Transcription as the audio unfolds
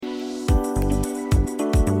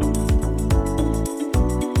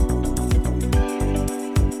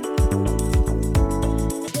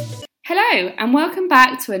and welcome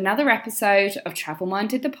back to another episode of Travel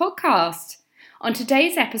Minded the podcast. On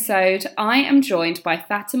today's episode, I am joined by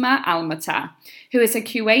Fatima AlMattar, who is a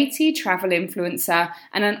Kuwaiti travel influencer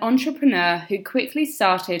and an entrepreneur who quickly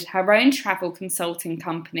started her own travel consulting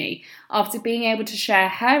company after being able to share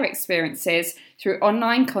her experiences through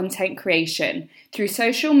online content creation, through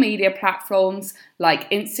social media platforms like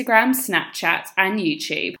Instagram, Snapchat, and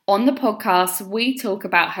YouTube. On the podcast, we talk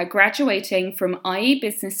about her graduating from IE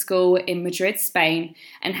Business School in Madrid, Spain,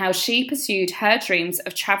 and how she pursued her dreams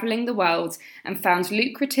of traveling the world and found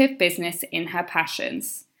lucrative business in her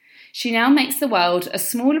passions. She now makes the world a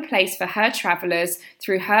smaller place for her travellers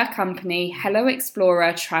through her company, Hello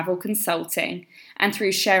Explorer Travel Consulting, and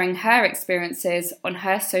through sharing her experiences on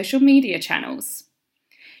her social media channels.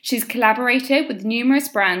 She's collaborated with numerous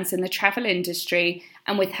brands in the travel industry,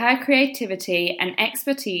 and with her creativity and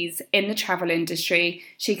expertise in the travel industry,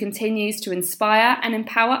 she continues to inspire and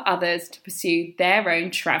empower others to pursue their own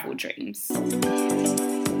travel dreams.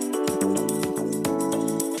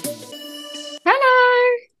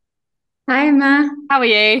 Hello! Hi, Emma. How are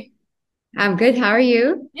you? I'm good. How are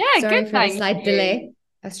you? Yeah, Sorry good, for the thank slight you. delay.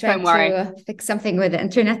 I was Don't trying worry. to fix something with the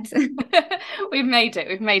internet. We've made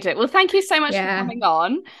it. Well, thank you so much for Yeah, coming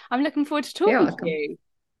on. I'm looking forward to you're talking to welcome. you.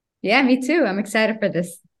 Yeah, me too. I'm excited for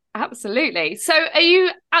this. Absolutely. So, are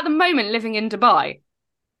you at the moment living in Dubai?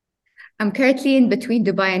 I'm currently in between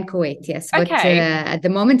Dubai and Kuwait, yes, but Okay, at the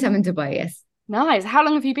moment I'm in Dubai, yes. nice. How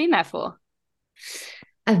long have you been there for?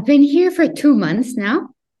 I've been here for 2 months now,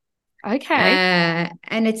 Okay.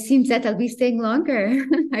 and it seems that I'll be staying longer.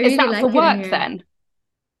 I Is really that for like it in work here. then?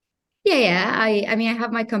 Yeah. I mean, I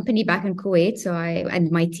have my company back in Kuwait,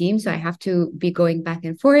 and my team, so I have to be going back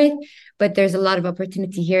and forth. But there's a lot of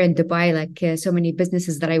opportunity here in Dubai. Like so many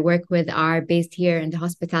businesses that I work with are based here in the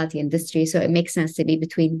hospitality industry, so it makes sense to be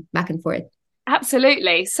between back and forth.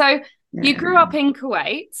 Absolutely. So, you grew Yeah. up in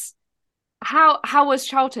Kuwait. How was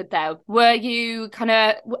childhood there? Were you kind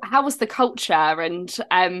of how was the culture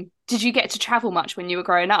and did you get to travel much when you were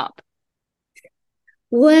growing up?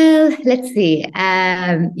 Well, let's see.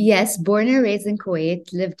 Yes, born and raised in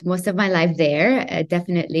Kuwait, lived most of my life there,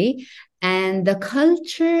 definitely. And the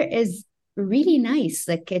culture is really nice.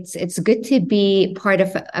 Like it's good to be part of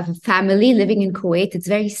a family living in Kuwait. It's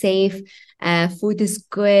very safe. Food is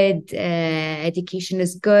good, education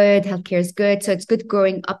is good, healthcare is good. So it's good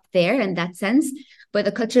growing up there in that sense. But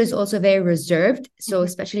the culture is also very reserved. So Mhm.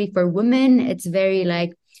 especially for women, it's very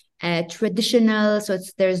like traditional. So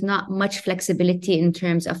there's not much flexibility in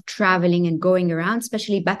terms of traveling and going around,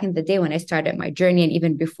 especially back in the day when I started my journey and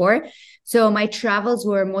even before. So my travels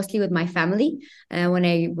were mostly with my family when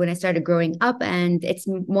I started growing up, and it's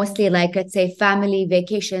mostly like let's say family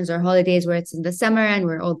vacations or holidays where it's in the summer and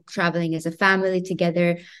we're all traveling as a family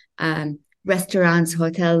together. Restaurants,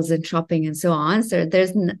 hotels, and shopping, and so on. So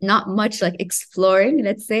there's not much like exploring,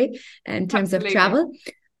 let's say, in terms of Absolutely. travel.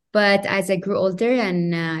 But as I grew older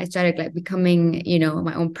and I started like becoming,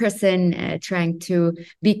 my own person, trying to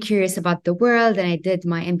be curious about the world, and I did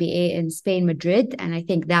my MBA in Spain, Madrid, and I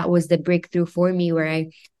think that was the breakthrough for me, where I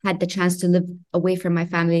had the chance to live away from my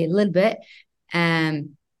family a little bit.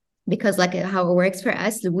 Um, because like how it works for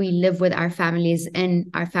us, we live with our families in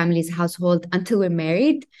our family's household until we're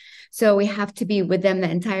married. So we have to be with them the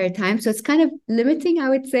entire time. So it's kind of limiting, I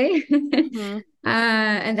would say. Hmm.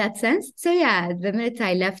 In that sense. So yeah, the minute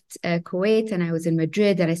I left Kuwait and I was in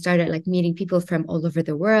Madrid and I started like meeting people from all over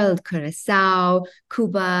the world, Curacao,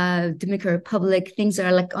 Cuba, Dominican Republic, things that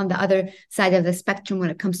are like on the other side of the spectrum when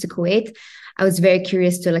it comes to Kuwait. I was very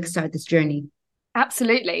curious to like start this journey.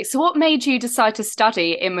 Absolutely. So what made you decide to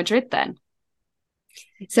study in Madrid then?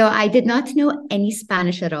 So I did not know any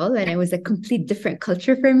Spanish at all, and it was a complete different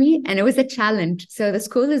culture for me, and it was a challenge. So the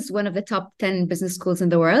school is one of the top 10 business schools in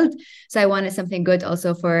the world. So I wanted something good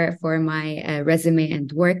also for my resume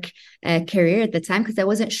and work career at the time because I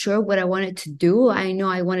wasn't sure what I wanted to do. I know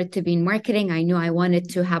I wanted to be in marketing. I knew I wanted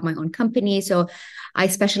to have my own company. So I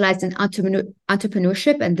specialized in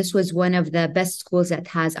entrepreneurship, and this was one of the best schools that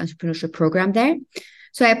has entrepreneurship program there.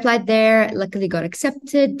 So I applied there, luckily got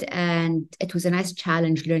accepted, and it was a nice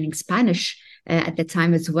challenge learning Spanish at the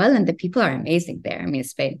time as well. And the people are amazing there. I mean,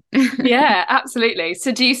 Spain. Yeah, absolutely.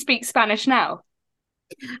 So do you speak Spanish now?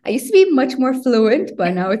 I used to be much more fluent,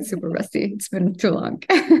 but now it's super rusty. It's been too long.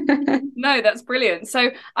 No, that's brilliant.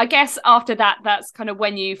 So I guess after that, that's kind of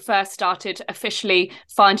when you first started officially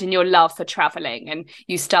finding your love for traveling and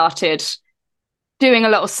you started doing a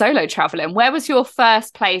lot of solo traveling. Where was your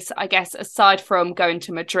first place, I guess, aside from going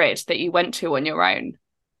to Madrid that you went to on your own?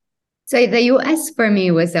 So the US for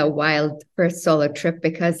me was a wild first solo trip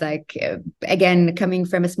because again, coming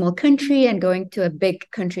from a small country and going to a big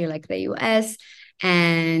country like the US,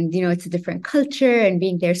 and it's a different culture, and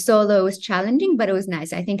being there solo was challenging, but it was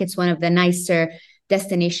nice. I think it's one of the nicer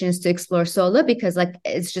destinations to explore solo because like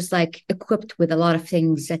it's just like equipped with a lot of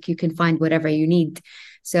things, like you can find whatever you need.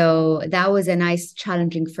 So that was a nice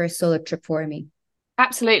challenging first solo trip for me.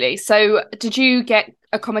 Absolutely. So, did you get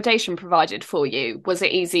accommodation provided for you? Was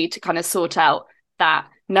it easy to kind of sort out that?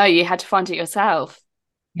 No, you had to find it yourself.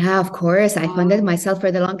 Yeah, of course. I funded Oh. myself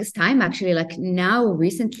for the longest time, actually. Like now,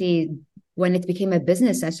 recently, when it became a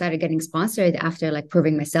business, I started getting sponsored after like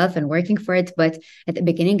proving myself and working for it. But at the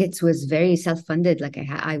beginning, it was very self-funded. Like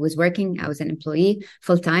I was working, I was an employee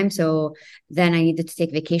full time. So then I needed to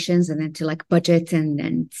take vacations and then to like budget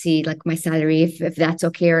and see like my salary if that's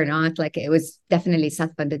okay or not. Like it was definitely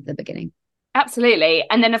self-funded at the beginning. Absolutely.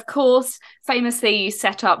 And then, of course, famously, you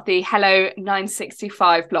set up the Hello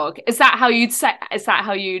 965 blog. Is that how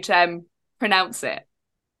you'd pronounce it?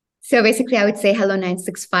 So basically, I would say hello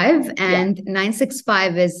 965, Yeah. and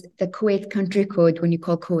 965 is the Kuwait country code when you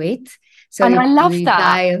call Kuwait. So And I love you that.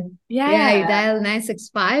 dial, yeah, you Yeah. dial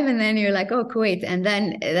 965, and then you're like, oh, Kuwait. And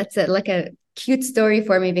then that's like a cute story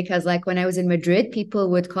for me because, like, when I was in Madrid,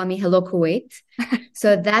 people would call me Hello Kuwait.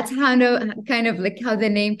 So that's how no, kind of like how the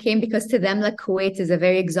name came because to them, like, Kuwait is a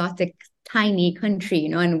very exotic, tiny country,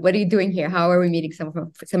 and what are you doing here? How are we meeting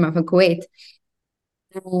someone from Kuwait?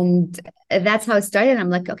 And that's how it started. I'm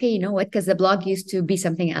like, okay, you know what? Because the blog used to be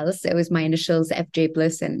something else. It was my initials, FJ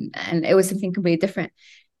Bliss, and it was something completely different.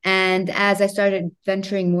 And as I started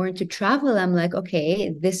venturing more into travel, I'm like,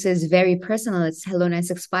 okay, this is very personal. It's Hello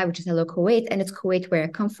 965, which is Hello Kuwait, and it's Kuwait where I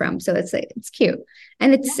come from. So it's like it's cute.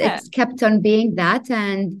 And Yeah. it's kept on being that.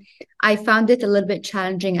 And I found it a little bit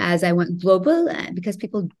challenging as I went global because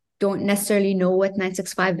people don't necessarily know what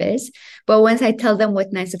 965 is. But once I tell them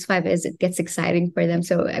what 965 is, it gets exciting for them.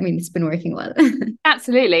 So I mean, it's been working well.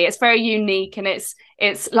 Absolutely. It's very unique and it's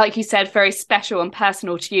like you said, very special and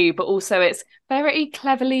personal to you, but also it's very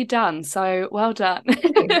cleverly done. So well done.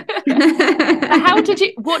 How did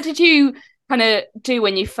you what did you kind of do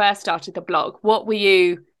when you first started the blog? What were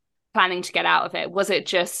you planning to get out of it? Was it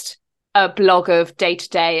just a blog of day to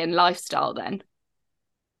day and lifestyle then?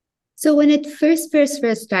 So when it first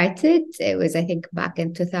started, it was I think back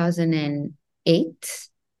in 2008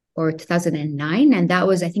 or 2009, and that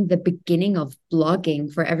was I think the beginning of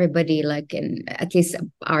blogging for everybody, like in at least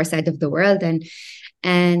our side of the world,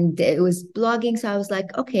 and it was blogging. So I was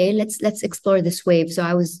like, okay, let's explore this wave. So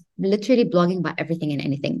I was literally blogging about everything and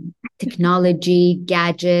anything, technology,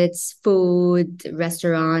 gadgets, food,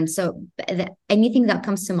 restaurants, so anything that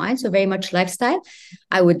comes to mind. So very much lifestyle.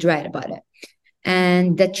 I would write about it,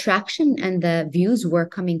 and the traction and the views were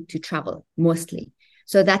coming to travel mostly.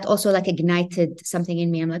 So that also like ignited something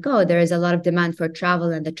in me. I'm like, oh, there is a lot of demand for travel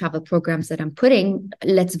and the travel programs that I'm putting.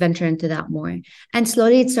 Let's venture into that more. And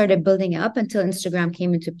slowly it started building up until Instagram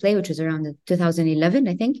came into play, which was around 2011,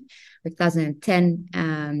 I think, or 2010.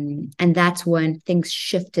 And that's when things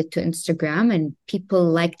shifted to Instagram and people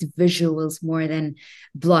liked visuals more than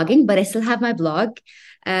blogging. But I still have my blog.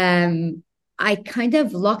 Um, I kind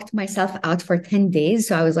of locked myself out for 10 days.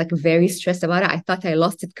 So I was like very stressed about it. I thought I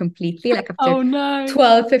lost it completely, like after Oh no.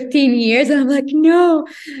 12, 15 years. And I'm like, no.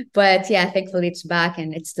 But yeah, thankfully it's back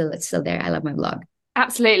and it's still there. I love my blog.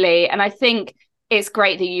 Absolutely. And I think it's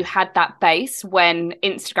great that you had that base when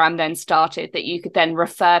Instagram then started, that you could then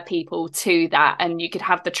refer people to that and you could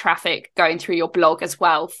have the traffic going through your blog as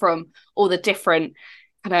well from all the different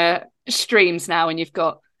kind of streams now. And you've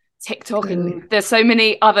got TikTok Totally. and there's so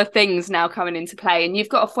many other things now coming into play. And you've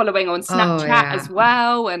got a following on Oh Snapchat yeah. as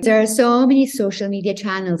well. And There are so many social media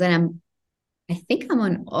channels and I think I'm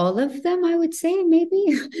on all of them, I would say,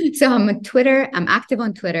 maybe. So I'm on Twitter, I'm active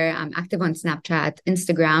on Twitter, I'm active on Snapchat,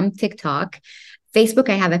 Instagram, TikTok, Facebook,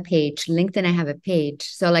 I have a page, LinkedIn, I have a page.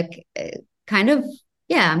 So like kind of,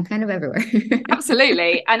 yeah, I'm kind of everywhere.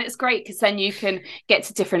 absolutely. And it's great because then you can get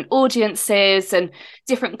to different audiences and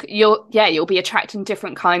you'll be attracting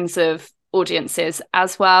different kinds of audiences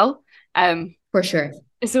as well. For sure.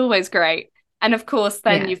 It's always great. And of course,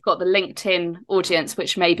 then Yeah. you've got the LinkedIn audience,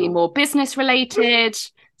 which may be more business related.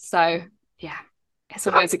 So yeah, it's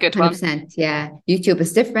always a good one. 100%. Yeah. YouTube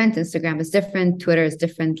is different. Instagram is different. Twitter is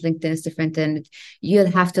different. LinkedIn is different. And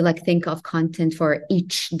you'll have to like think of content for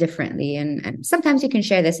each differently. And sometimes you can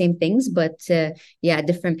share the same things, but yeah,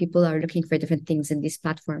 different people are looking for different things in these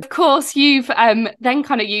platforms. Of course, you've then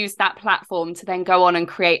kind of used that platform to then go on and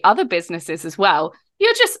create other businesses as well.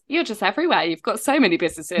 You're just everywhere. You've got so many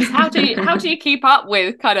businesses. How do you keep up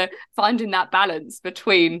with kind of finding that balance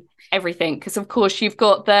between everything? Because of course you've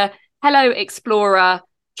got the Hello Explorer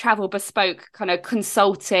travel bespoke kind of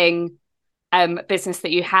consulting business that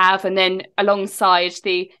you have, and then alongside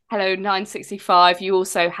the Hello 965 you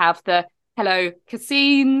also have the Hello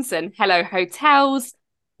Casinos and Hello Hotels.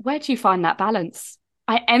 Where do you find that balance?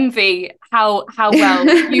 I envy how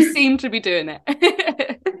well you seem to be doing it.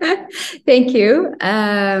 Thank you.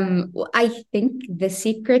 I think the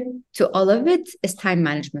secret to all of it is time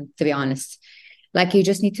management, to be honest. Like you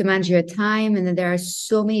just need to manage your time. And then there are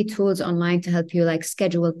so many tools online to help you like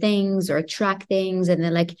schedule things or track things. And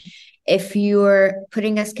then like if you're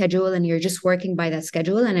putting a schedule and you're just working by that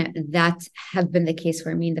schedule, and that have been the case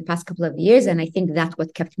for me in the past couple of years. And I think that's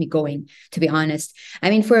what kept me going, to be honest. I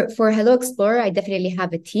mean, for Hello Explorer, I definitely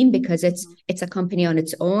have a team because it's a company on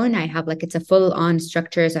its own. I have like it's a full on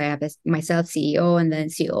structure. So I have myself, CEO, and then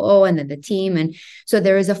COO, and then the team. And so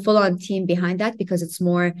there is a full on team behind that because it's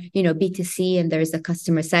more, B2C, and there's the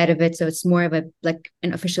customer side of it. So it's more of a like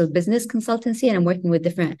an official business consultancy, and I'm working with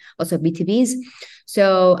different also B2Bs.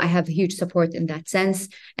 So I have huge support in that sense.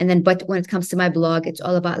 And then, but when it comes to my blog, it's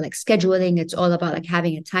all about like scheduling. It's all about like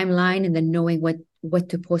having a timeline and then knowing what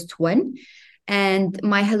to post when. And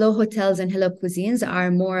my Hello Hotels and Hello Cuisines are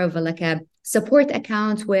more of like a support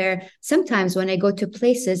account where sometimes when I go to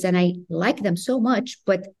places and I like them so much,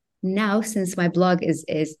 but now since my blog is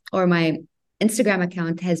or my Instagram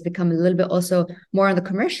account has become a little bit also more on the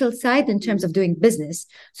commercial side in terms of doing business.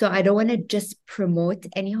 So I don't want to just promote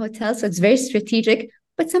any hotel. So it's very strategic.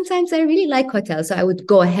 But sometimes I really like hotels. So I would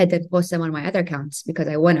go ahead and post them on my other accounts because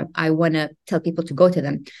I wanna tell people to go to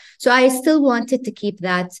them. So I still wanted to keep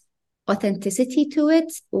that authenticity to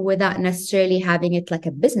it without necessarily having it like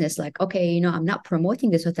a business, like, okay, I'm not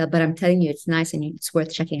promoting this hotel, but I'm telling you it's nice and it's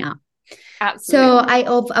worth checking out. So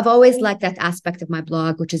Absolutely. I've always liked that aspect of my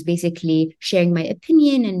blog, which is basically sharing my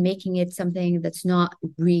opinion and making it something that's not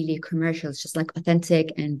really commercial. It's just like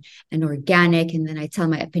authentic and organic. And then I tell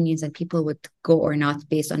my opinions and people would go or not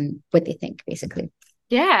based on what they think, basically.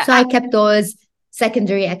 Yeah. So I kept those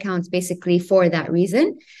secondary accounts basically for that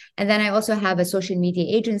reason. And then I also have a social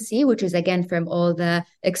media agency, which is again from all the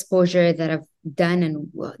exposure that I've done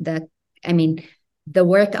and that, I mean, the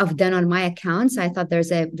work I've done on my accounts. I thought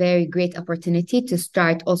there's a very great opportunity to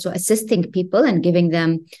start also assisting people and giving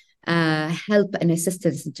them help and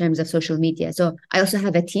assistance in terms of social media. So I also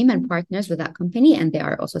have a team and partners with that company, and they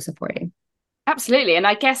are also supporting. Absolutely. And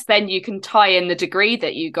I guess then you can tie in the degree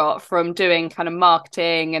that you got from doing kind of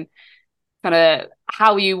marketing and kind of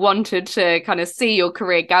how you wanted to kind of see your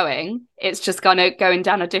career going. It's just kind of going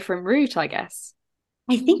down a different route, I guess.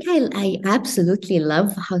 I think I absolutely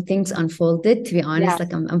love how things unfolded, to be honest. Yeah.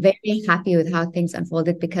 Like I'm very happy with how things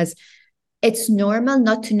unfolded because it's normal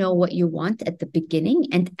not to know what you want at the beginning.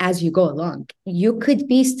 And as you go along, you could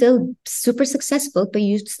be still super successful, but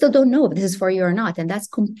you still don't know if this is for you or not. And that's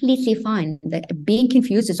completely fine. That being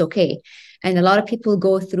confused is okay. And a lot of people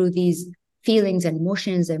go through these feelings and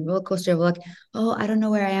emotions and roller coaster of like, oh, I don't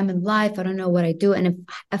know where I am in life. I don't know what I do. And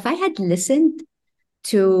if I had listened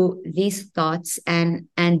to these thoughts and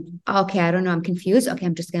okay, I don't know, I'm confused, okay,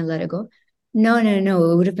 I'm just gonna let it go. No,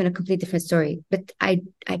 it would have been a complete different story. But I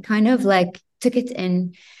kind of like took it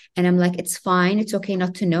in, and I'm like, it's fine, it's okay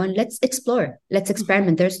not to know, and let's explore, let's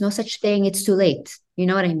experiment. There's no such thing it's too late, you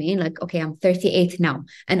know what I mean? Like, okay, I'm 38 now,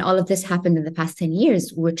 and all of this happened in the past 10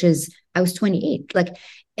 years, which is I was 28. Like,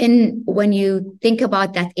 and when you think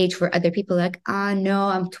about that age for other people, like, no,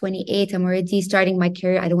 I'm 28, I'm already starting my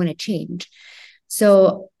career, I don't want to change.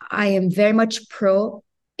 So I am very much pro.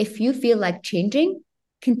 If you feel like changing,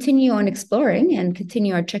 continue on exploring and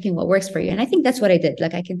continue on checking what works for you. And I think that's what I did.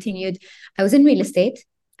 Like I continued, I was in real estate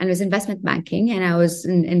and I was investment banking and I was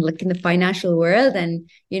in like in the financial world and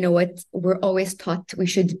you know what we're always taught we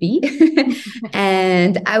should be.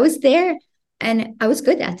 And I was there and I was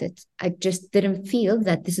good at it. I just didn't feel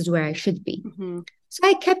that this is where I should be. Mm-hmm. So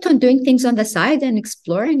I kept on doing things on the side and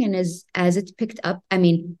exploring. And as it picked up, I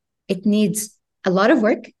mean, it needs a lot of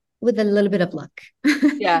work with a little bit of luck.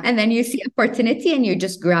 Yeah. And then you see opportunity and you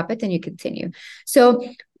just grab it and you continue. So,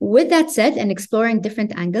 with that said, and exploring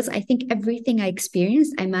different angles, I think everything I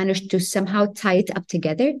experienced, I managed to somehow tie it up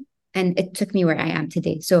together. And it took me where I am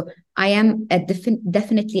today. So, I am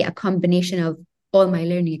definitely a combination of all my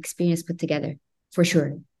learning experience put together, for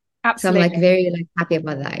sure. So, I'm like Absolutely. very like happy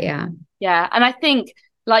about that. Yeah. Yeah. And I think,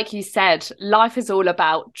 like you said, life is all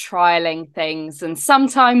about trialing things, and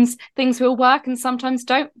sometimes things will work and sometimes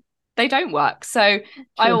they don't work. So I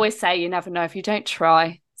True. always say you never know if you don't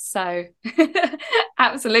try. So I mean,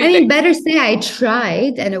 absolutely. better say I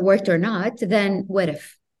tried and it worked or not than what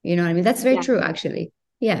if? You know what I mean? That's very Yeah. true, actually.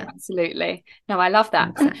 Yeah. Absolutely. No, I love that.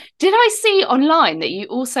 And Exactly. did I see online that you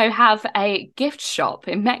also have a gift shop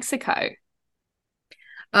in Mexico?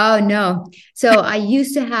 Oh no. So I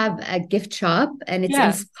used to have a gift shop and it's Yeah.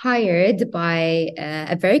 inspired by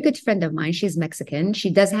a very good friend of mine. She's Mexican.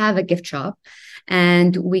 She does have a gift shop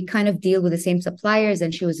and we kind of deal with the same suppliers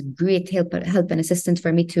and she was a great help and assistant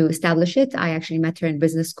for me to establish it. I actually met her in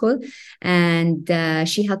business school and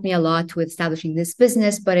she helped me a lot with establishing this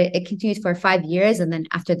business, but it continued for 5 years. And then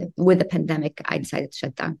with the pandemic, I decided to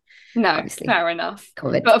shut down, No, obviously, fair enough.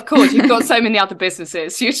 COVID. But of course, you've got so many other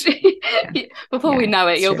businesses. Yeah, Before we yeah, know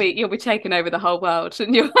it, it's true. you'll be taking over the whole world,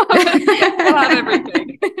 and you'll have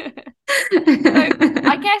everything. So,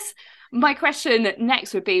 I guess my question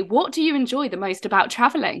next would be, what do you enjoy the most about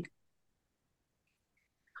traveling?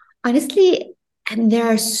 Honestly, and there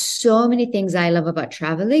are so many things I love about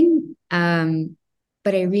traveling,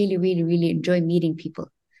 but I really, really, really enjoy meeting people,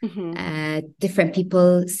 Hmm. different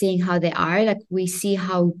people, seeing how they are. Like we see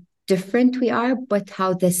how different we are, but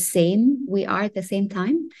how the same we are at the same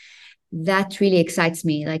time. That really excites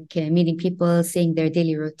me. Like meeting people, seeing their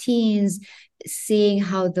daily routines, seeing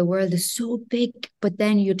how the world is so big, but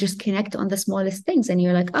then you just connect on the smallest things, and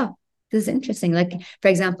you're like, oh, this is interesting. Like, for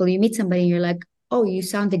example, you meet somebody and you're like, oh, you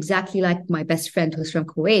sound exactly like my best friend who's from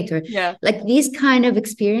Kuwait, or Yeah. like these kind of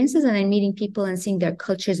experiences. And then meeting people and seeing their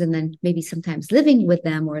cultures, and then maybe sometimes living with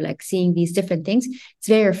them or like seeing these different things. It's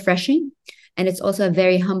very refreshing. And it's also a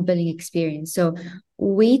very humbling experience. So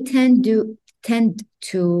we tend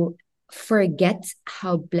to forget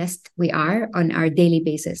how blessed we are on our daily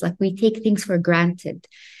basis. Like we take things for granted.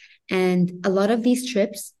 And a lot of these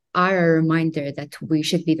trips are a reminder that we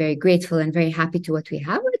should be very grateful and very happy to what we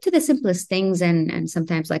have, or to the simplest things. And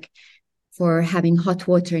sometimes like for having hot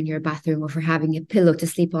water in your bathroom or for having a pillow to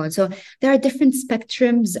sleep on. So there are different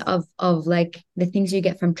spectrums of like the things you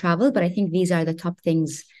get from travel, but I think these are the top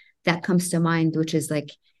things that comes to mind, which is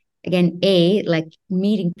like again, A, like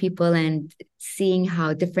meeting people and seeing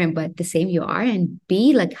how different but the same you are, and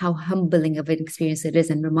B, like how humbling of an experience it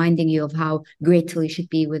is and reminding you of how grateful you should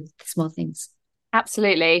be with the small things.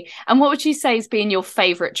 Absolutely. And what would you say has been your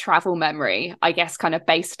favorite travel memory? I guess kind of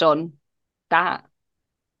based on that.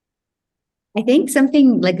 I think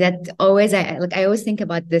something like that always I always think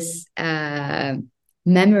about this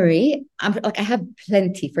memory. Like I have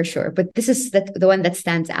plenty for sure, but this is the one that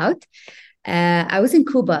stands out. I was in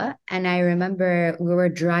Cuba and I remember we were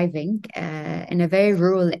driving in a very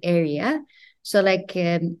rural area. So like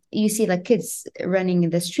you see like kids running in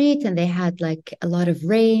the street and they had like a lot of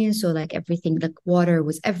rain. So like everything, like water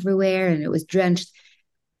was everywhere and it was drenched.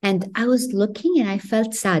 And I was looking and I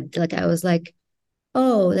felt sad. Like I was like,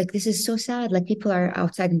 oh, like this is so sad. Like people are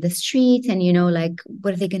outside in the street and like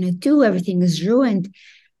what are they gonna do? Everything is ruined.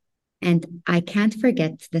 And I can't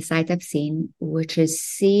forget the sight I've seen, which is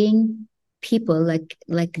seeing people like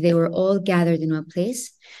they were all gathered in one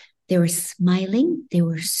place. They were smiling. They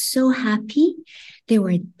were so happy. They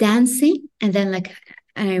were dancing. And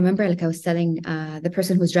I remember like I was telling the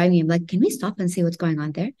person who was driving me, I'm like, can we stop and see what's going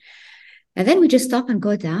on there? And then we just stop and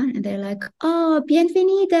go down, and they're like, "Oh,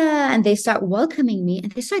 bienvenida," and they start welcoming me, and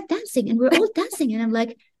they start dancing, and we're all dancing, and I'm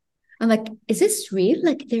like, is this real?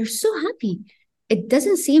 Like they're so happy. It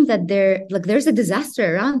doesn't seem that they're like there's a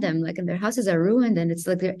disaster around them, like and their houses are ruined, and it's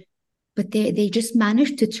like but they just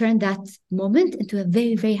managed to turn that moment into a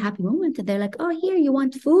very, very happy moment. And they're like, oh, here, you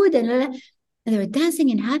want food? And they were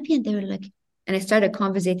dancing and happy, and they were like, and I started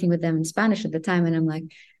conversating with them in Spanish at the time, and I'm like,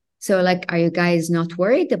 so like, are you guys not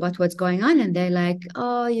worried about what's going on? And they're like,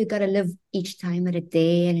 oh, you gotta live each time at a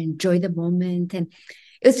day and enjoy the moment. And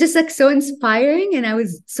it was just like so inspiring. And I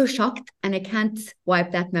was so shocked. And I can't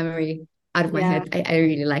wipe that memory out of my Yeah. head. I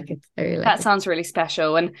really like it. I really like That it. sounds really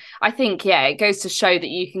special. And I think, yeah, it goes to show that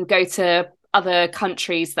you can go to other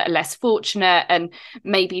countries that are less fortunate and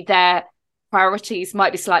maybe their priorities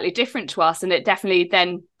might be slightly different to us. And it definitely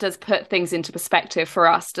then does put things into perspective for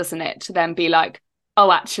us, doesn't it? To then be like, oh,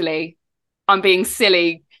 actually, I'm being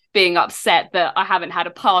silly, being upset that I haven't had a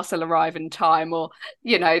parcel arrive in time, or,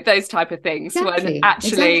 those type of things. When Exactly. actually,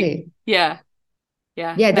 Exactly. yeah,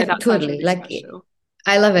 yeah, Yeah, no, that sounds totally. really Like special.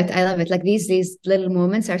 I love it. I love it. Like these little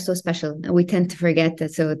moments are so special. And we tend to forget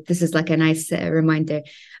that. So this is like a nice reminder.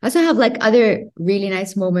 I also have like other really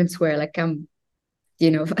nice moments where like I'm,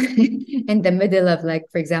 in the middle of like,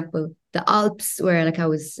 for example, the Alps, where like I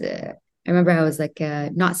remember I was like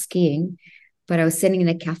not skiing, but I was sitting in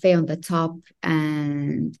a cafe on the top,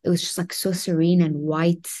 and it was just like so serene and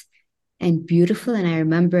white and beautiful. And I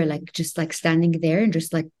remember like just like standing there and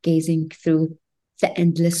just like gazing through the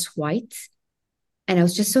endless white. And I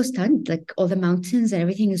was just so stunned, like all the mountains and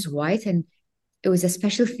everything is white. And it was a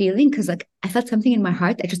special feeling because like I felt something in my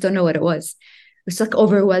heart. I just don't know what it was. It was like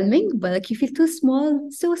overwhelming, but like you feel too small,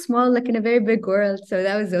 so small, like in a very big world. So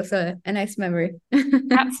that was also a nice memory.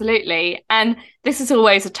 Absolutely. And this is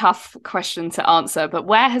always a tough question to answer, but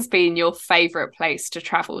where has been your favorite place to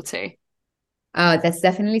travel to? Oh, that's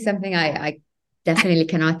definitely something I definitely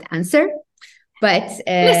cannot answer. But List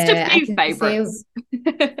a I few can say, favorites.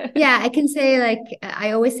 yeah, I can say like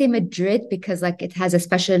I always say Madrid because like it has a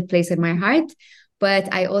special place in my heart.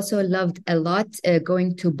 But I also loved a lot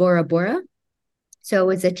going to Bora Bora. So it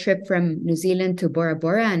was a trip from New Zealand to Bora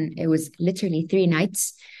Bora, and it was literally 3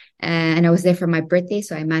 nights. And I was there for my birthday,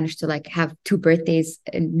 so I managed to like have 2 birthdays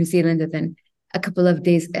in New Zealand and then a couple of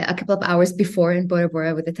days, a couple of hours before in Bora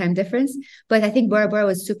Bora with the time difference. But I think Bora Bora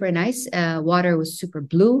was super nice. Water was super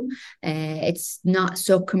blue. It's not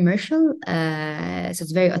so commercial, so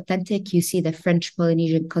it's very authentic. You see the French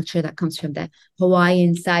Polynesian culture that comes from the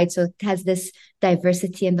Hawaiian side, so it has this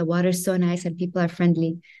diversity, and the water is so nice, and people are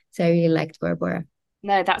friendly. So I really liked Bora Bora.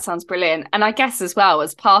 No, that sounds brilliant. And I guess as well,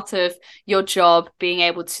 as part of your job, being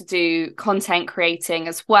able to do content creating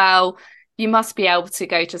as well, you must be able to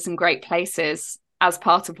go to some great places as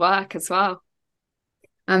part of work as well.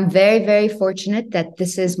 I'm very, very fortunate that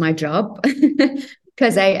this is my job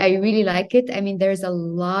because I really like it. I mean, there's a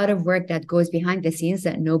lot of work that goes behind the scenes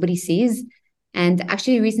that nobody sees. And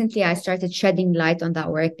actually, recently I started shedding light on that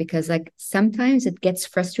work because, like, sometimes it gets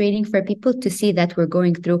frustrating for people to see that we're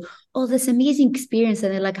going through all this amazing experience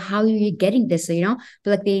and they're like, how are you getting this? So,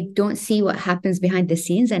 but like they don't see what happens behind the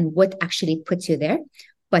scenes and what actually puts you there.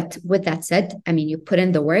 But with that said, I mean, you put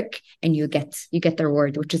in the work and you get the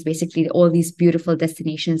reward, which is basically all these beautiful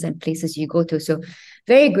destinations and places you go to. So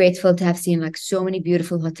very grateful to have seen like so many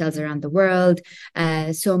beautiful hotels around the world,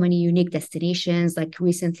 so many unique destinations. Like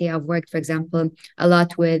recently, I've worked, for example, a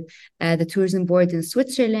lot with the tourism board in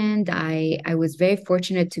Switzerland. I was very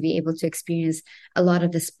fortunate to be able to experience a lot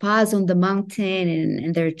of the spas on the mountain,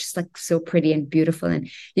 and they're just like so pretty and beautiful. And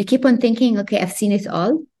you keep on thinking, okay, I've seen it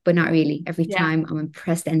all, but not really. Every Yeah. time I'm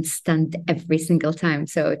impressed and stunned every single time.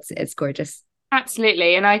 So it's gorgeous.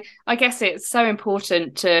 Absolutely. And I guess it's so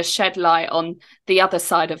important to shed light on the other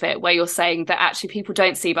side of it, where you're saying that actually people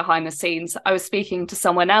don't see behind the scenes. I was speaking to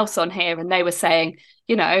someone else on here and they were saying,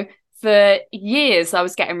 for years I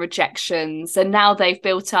was getting rejections and now they've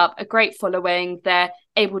built up a great following. They're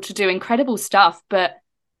able to do incredible stuff, but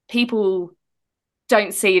people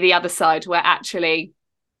don't see the other side where actually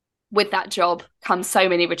with that job comes so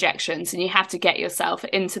many rejections and you have to get yourself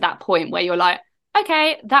into that point where you're like,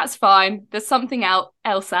 okay, that's fine. There's something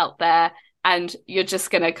else out there, and you're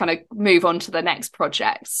just going to kind of move on to the next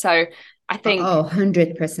project. So I think, Oh,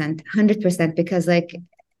 100%, 100%. Because like,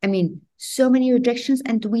 I mean, so many rejections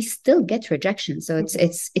and we still get rejections. So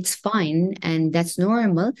it's fine and that's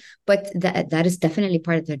normal. But that is definitely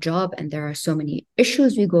part of the job. And there are so many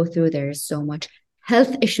issues we go through. There is so much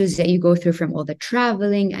health issues that you go through from all the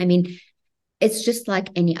traveling. I mean, it's just like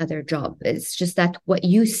any other job. It's just that what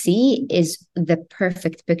you see is the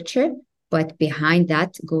perfect picture, but behind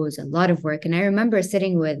that goes a lot of work. And I remember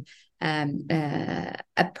sitting with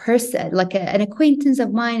a person, like an acquaintance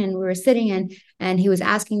of mine, and we were sitting and he was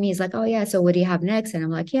asking me, he's like, "Oh yeah, so what do you have next?" And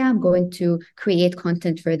I'm like, "Yeah, I'm going to create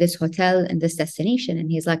content for this hotel and this destination."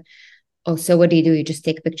 And he's like, "Oh, so what do? You just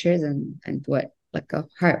take pictures and what? Like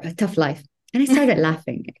a tough life." And I started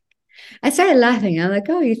laughing. I'm like,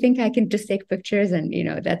 oh, you think I can just take pictures and,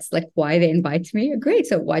 that's like why they invite me? Great.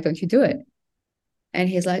 So why don't you do it? And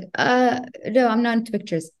he's like, no, I'm not into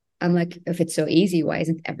pictures. I'm like, if it's so easy, why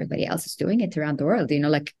isn't everybody else is doing it around the world?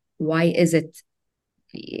 Like, why is it,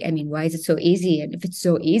 I mean, why is it so easy? And if it's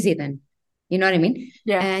so easy, then, you know what I mean?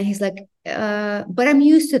 yeah, And he's like, but I'm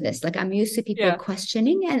used to this. Like, I'm used to people yeah,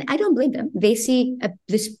 questioning, and I don't blame them. They see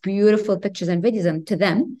this beautiful pictures and videos, and to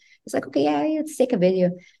them, it's like, okay, yeah, let's take a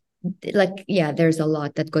video. Like, yeah, there's a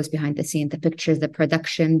lot that goes behind the scene, the pictures, the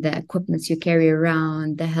production, the equipments you carry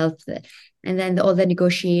around, the health, and then all the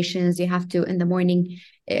negotiations you have to in the morning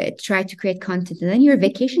try to create content. And then your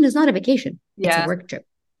vacation is not a vacation, it's a yeah. work trip.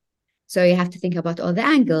 So you have to think about all the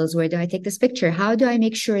angles. Where do I take this picture? How do I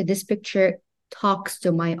make sure this picture talks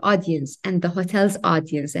to my audience and the hotel's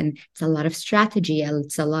audience? And it's a lot of strategy.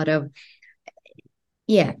 It's a lot of,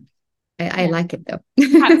 yeah, I Yeah. like it though.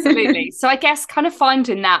 Absolutely. So I guess kind of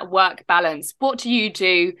finding that work balance. What do you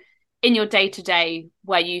do in your day to day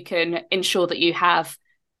where you can ensure that you have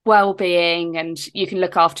well-being and you can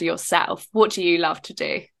look after yourself? What do you love to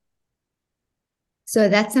do? So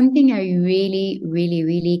that's something I really, really,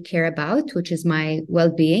 really care about, which is my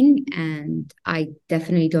well-being. And I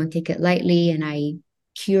definitely don't take it lightly. And I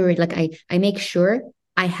cure it. Like I make sure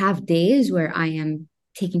I have days where I am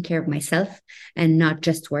taking care of myself and not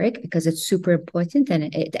just work, because it's super important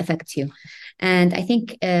and it affects you. And I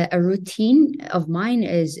think a routine of mine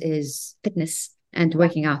is fitness and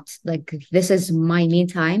working out. Like this is my main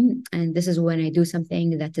time, and this is when I do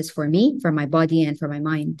something that is for me, for my body and for my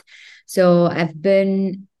mind. So I've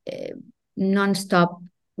been nonstop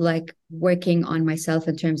like working on myself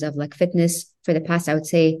in terms of like fitness for the past, I would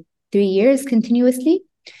say, 3 years continuously.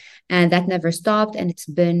 And that never stopped. And it's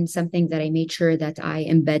been something that I made sure that I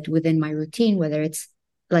embed within my routine, whether it's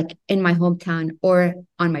like in my hometown or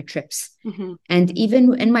on my trips. Mm-hmm. And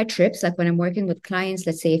even in my trips, like when I'm working with clients,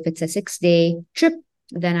 let's say if it's a 6 day trip,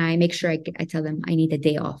 then I make sure I tell them I need a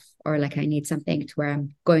day off, or like I need something to where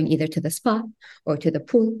I'm going either to the spa or to the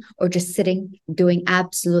pool or just sitting doing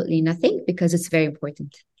absolutely nothing, because it's very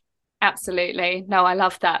important. Absolutely. No, I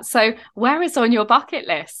love that. So where is on your bucket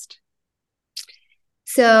list?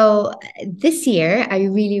 So this year, I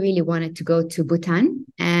really, really wanted to go to Bhutan,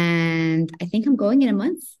 and I think I'm going in a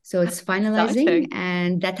month. So it's finalizing,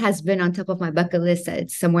 and that has been on top of my bucket list.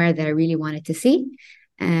 It's somewhere that I really wanted to see,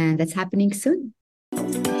 and that's happening soon.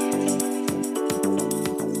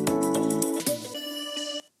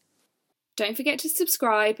 Don't forget to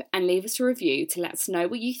subscribe and leave us a review to let us know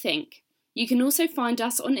what you think. You can also find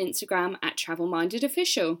us on Instagram at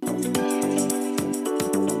TravelMindedOfficial.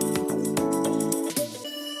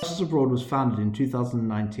 Justice Abroad was founded in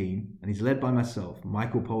 2019 and is led by myself,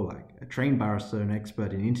 Michael Polak, a trained barrister and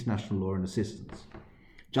expert in international law and assistance.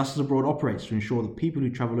 Justice Abroad operates to ensure that people who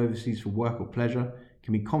travel overseas for work or pleasure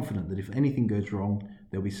can be confident that if anything goes wrong,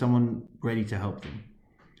 there will be someone ready to help them.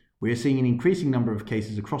 We are seeing an increasing number of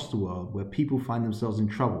cases across the world where people find themselves in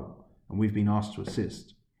trouble, and we've been asked to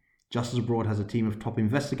assist. Justice Abroad has a team of top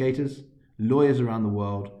investigators, lawyers around the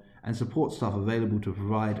world, and support staff available to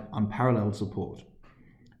provide unparalleled support.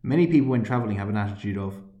 Many people when travelling have an attitude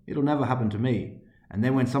of, it'll never happen to me, and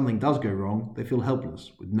then when something does go wrong, they feel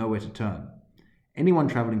helpless, with nowhere to turn. Anyone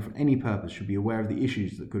travelling for any purpose should be aware of the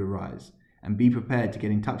issues that could arise, and be prepared to get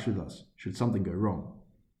in touch with us should something go wrong.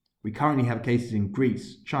 We currently have cases in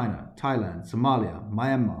Greece, China, Thailand, Somalia,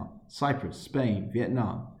 Myanmar, Cyprus, Spain,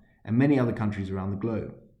 Vietnam, and many other countries around the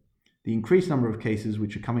globe. The increased number of cases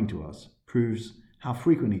which are coming to us proves how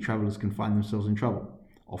frequently travellers can find themselves in trouble,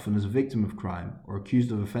 often as a victim of crime or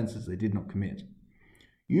accused of offences they did not commit.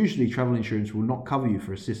 Usually travel insurance will not cover you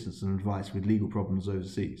for assistance and advice with legal problems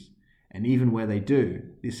overseas, and even where they do,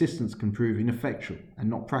 the assistance can prove ineffectual and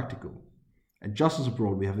not practical. At Justice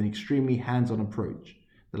Abroad, we have an extremely hands-on approach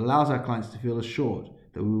that allows our clients to feel assured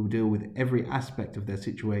that we will deal with every aspect of their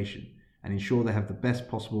situation and ensure they have the best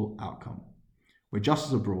possible outcome. We're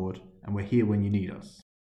Justice Abroad, and we're here when you need us.